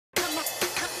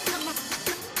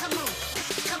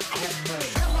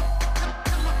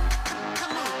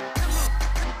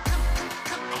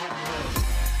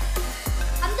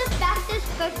I'm the fastest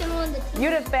person on the team.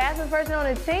 You're the fastest person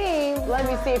on the team? Let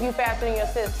me see if you're faster than your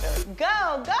sister.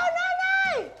 Go,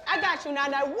 Nene! I got you,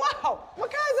 Nene. Whoa,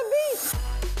 what kinds of beats?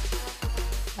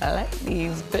 I like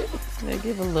these boots. They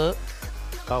give a look.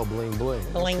 Oh, bling, bling.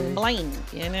 Bling, bling.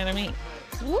 You know what I mean?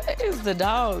 What is the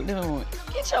dog doing?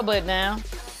 Get your butt down.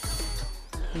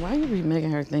 Why you be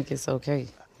making her think it's okay?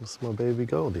 It's my baby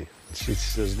Goldie.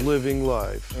 She's just living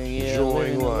life, Yeah, enjoying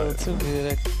living a little life. too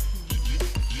good.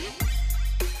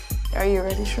 Are you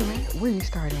ready, Shereé? Where are you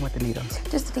starting with the needles?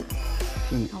 Just deep.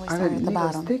 Always Are start the at the needles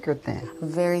bottom. thick or thin?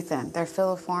 Very thin. They're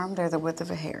filiform. They're the width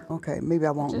of a hair. Okay, maybe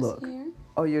I won't Just look. here.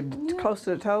 Oh, you're close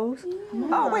to the toes?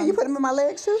 Oh, wait, you put them in my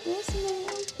legs too? Yes,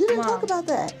 ma'am. You didn't talk about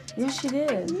that. Yes, she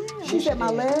did. She said my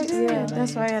legs? Yeah,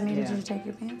 that's why I needed you to take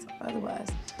your pants off. Otherwise.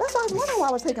 That's why I was wondering why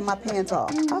I was taking my pants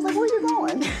off. I was like, where are you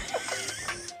going?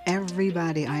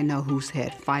 Everybody I know who's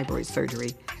had fibroid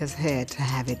surgery has had to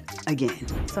have it again.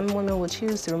 Some women will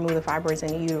choose to remove the fibroids in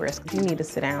the uterus. You need to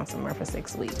sit down somewhere for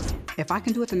 6 weeks. If I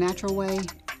can do it the natural way,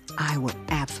 I would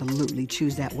absolutely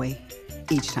choose that way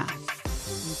each time.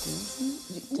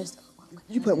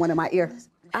 You put one in my ear.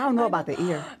 I don't know about the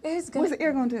ear. What's the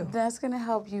ear gonna do? That's gonna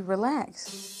help you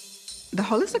relax. The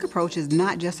holistic approach is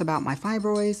not just about my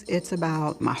fibroids, it's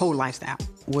about my whole lifestyle,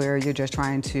 where you're just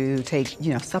trying to take,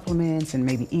 supplements and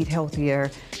maybe eat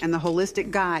healthier. And the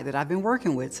holistic guide that I've been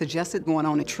working with suggested going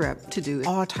on a trip to do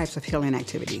all types of healing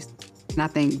activities. And I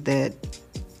think that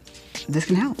this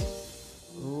can help.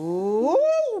 Ooh!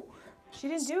 She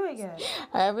didn't do it yet.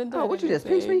 I haven't done Oh, what you just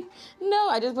pinch me? No,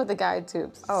 I just put the guide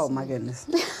tubes. Oh my goodness.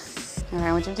 All right,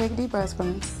 I want you to take a deep breath for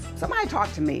me. Somebody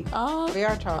talk to me. Oh, We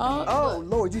are talking. Oh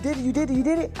Lord, you did it, you did it, you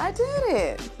did it? I did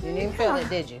it. You didn't feel it,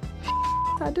 did you?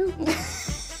 I do. Keep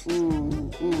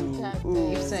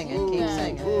singing, keep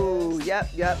singing. Ooh, yep.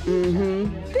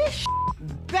 Mm-hmm. This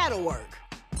better work.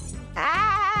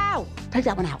 Ow! Take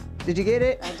that one out. Did you get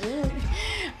it? I did.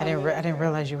 I didn't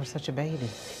realize you were such a baby.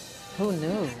 Who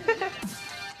knew?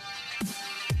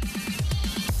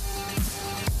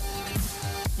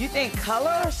 You think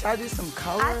color? Should I do some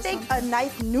color? I think a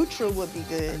nice neutral would be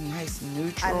good. a nice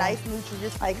neutral. A nice neutral,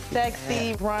 just like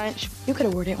sexy, brunch. You could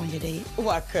have worn it on your date. Oh,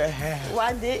 I could have.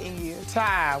 Why didn't you?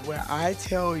 Ty, when I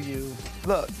tell you,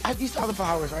 look, you saw the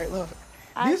flowers, right? Look,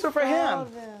 these were for him.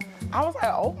 I was like,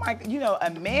 oh my, a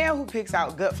man who picks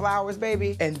out good flowers,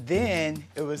 baby. And then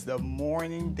it was the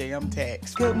morning damn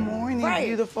text. Good morning,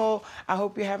 beautiful. I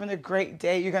hope you're having a great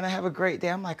day. You're gonna have a great day.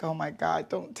 I'm like, oh my God,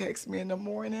 don't text me in the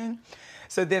morning.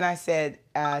 So then I said,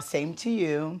 same to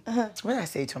you. What did I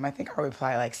say to him? I think I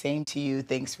replied like, same to you.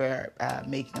 Thanks for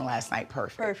making last night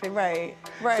perfect. Perfect, right.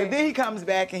 So then he comes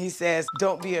back and he says,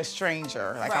 don't be a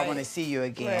stranger. Like, I Right. want to see you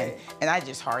again. Right. And I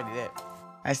just hearted it.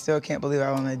 I still can't believe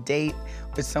I'm on a date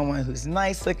with someone who's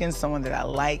nice looking, someone that I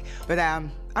like. But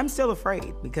I'm still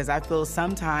afraid because I feel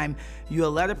sometime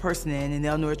you'll let a person in and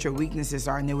they'll know what your weaknesses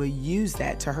are and they will use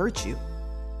that to hurt you.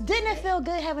 Didn't it feel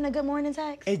good having a good morning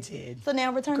text? It did. So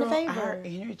now return the Girl, favor. our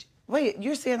energy. Wait,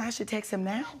 you're saying I should text him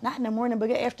now? Not in the morning, but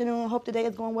good afternoon. Hope the day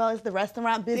is going well. Is the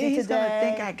restaurant busy Then he's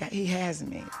today? gonna think he has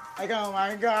me. Like, oh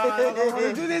my God, I don't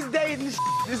wanna do this date and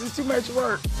this is too much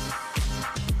work.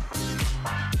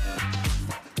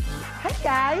 Hey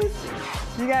guys,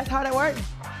 you guys hard at work?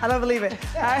 I don't believe it.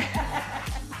 All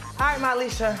right,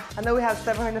 Alicia, I know we have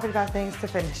 755 things to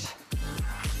finish.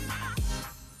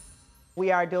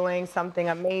 We are doing something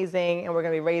amazing and we're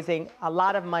gonna be raising a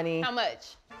lot of money. How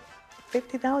much?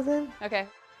 50,000? Okay.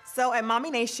 So at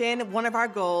Mommi Nation, one of our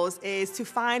goals is to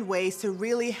find ways to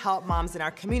really help moms in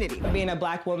our community. Being a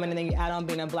Black woman and then you add on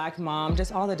being a Black mom,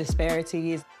 just all the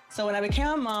disparities. So when I became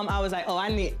a mom, I was like, oh, I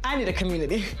need a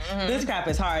community. This crap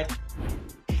is hard.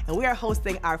 And we are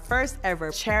hosting our first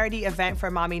ever charity event for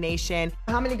Mommi Nation.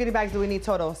 How many goodie bags do we need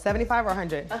total? 75 or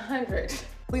 100? 100.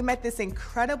 We met this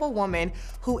incredible woman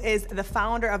who is the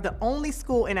founder of the only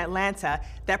school in Atlanta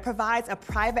that provides a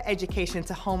private education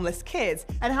to homeless kids.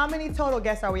 And how many total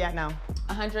guests are we at now?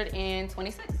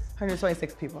 126.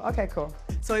 126 people. Okay, cool.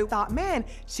 So we thought, man,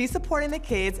 she's supporting the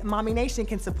kids, Mommi Nation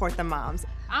can support the moms.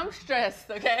 I'm stressed,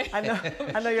 okay? I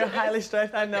know you're highly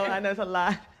stressed. I know it's a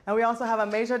lot. And we also have a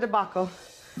major debacle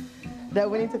that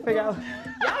we need to figure out.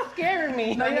 Y'all scaring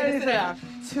me. No, you don't need to sit down.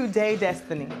 Today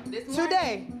destiny.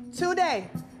 Today.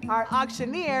 Our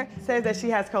auctioneer says that she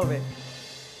has COVID.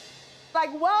 Like,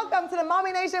 welcome to the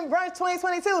Mommi Nation Brunch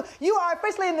 2022. You are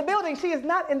officially in the building. She is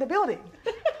not in the building.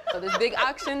 So this big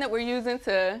auction that we're using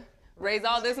to raise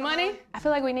all this money, I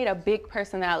feel like we need a big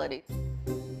personality.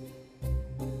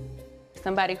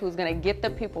 Somebody who's gonna get the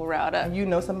people riled up. You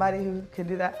know somebody who can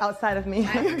do that outside of me?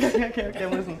 Okay,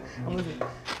 I'm listening.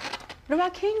 What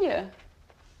about Kenya?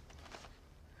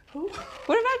 Who?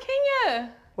 What about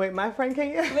Kenya? Wait, my friend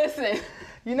Kenya? Listen.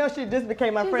 You know she just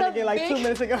became my friend again like 2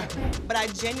 minutes ago. But I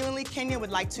genuinely, Kenya,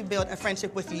 would like to build a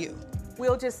friendship with you.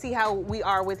 We'll just see how we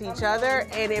are with each other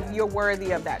and if you're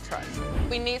worthy of that trust.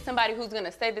 We need somebody who's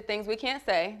gonna say the things we can't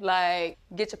say, like,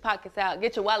 get your pockets out,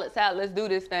 get your wallets out, let's do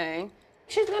this thing.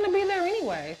 She's gonna be there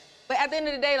anyway. But at the end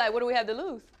of the day, like, what do we have to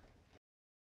lose?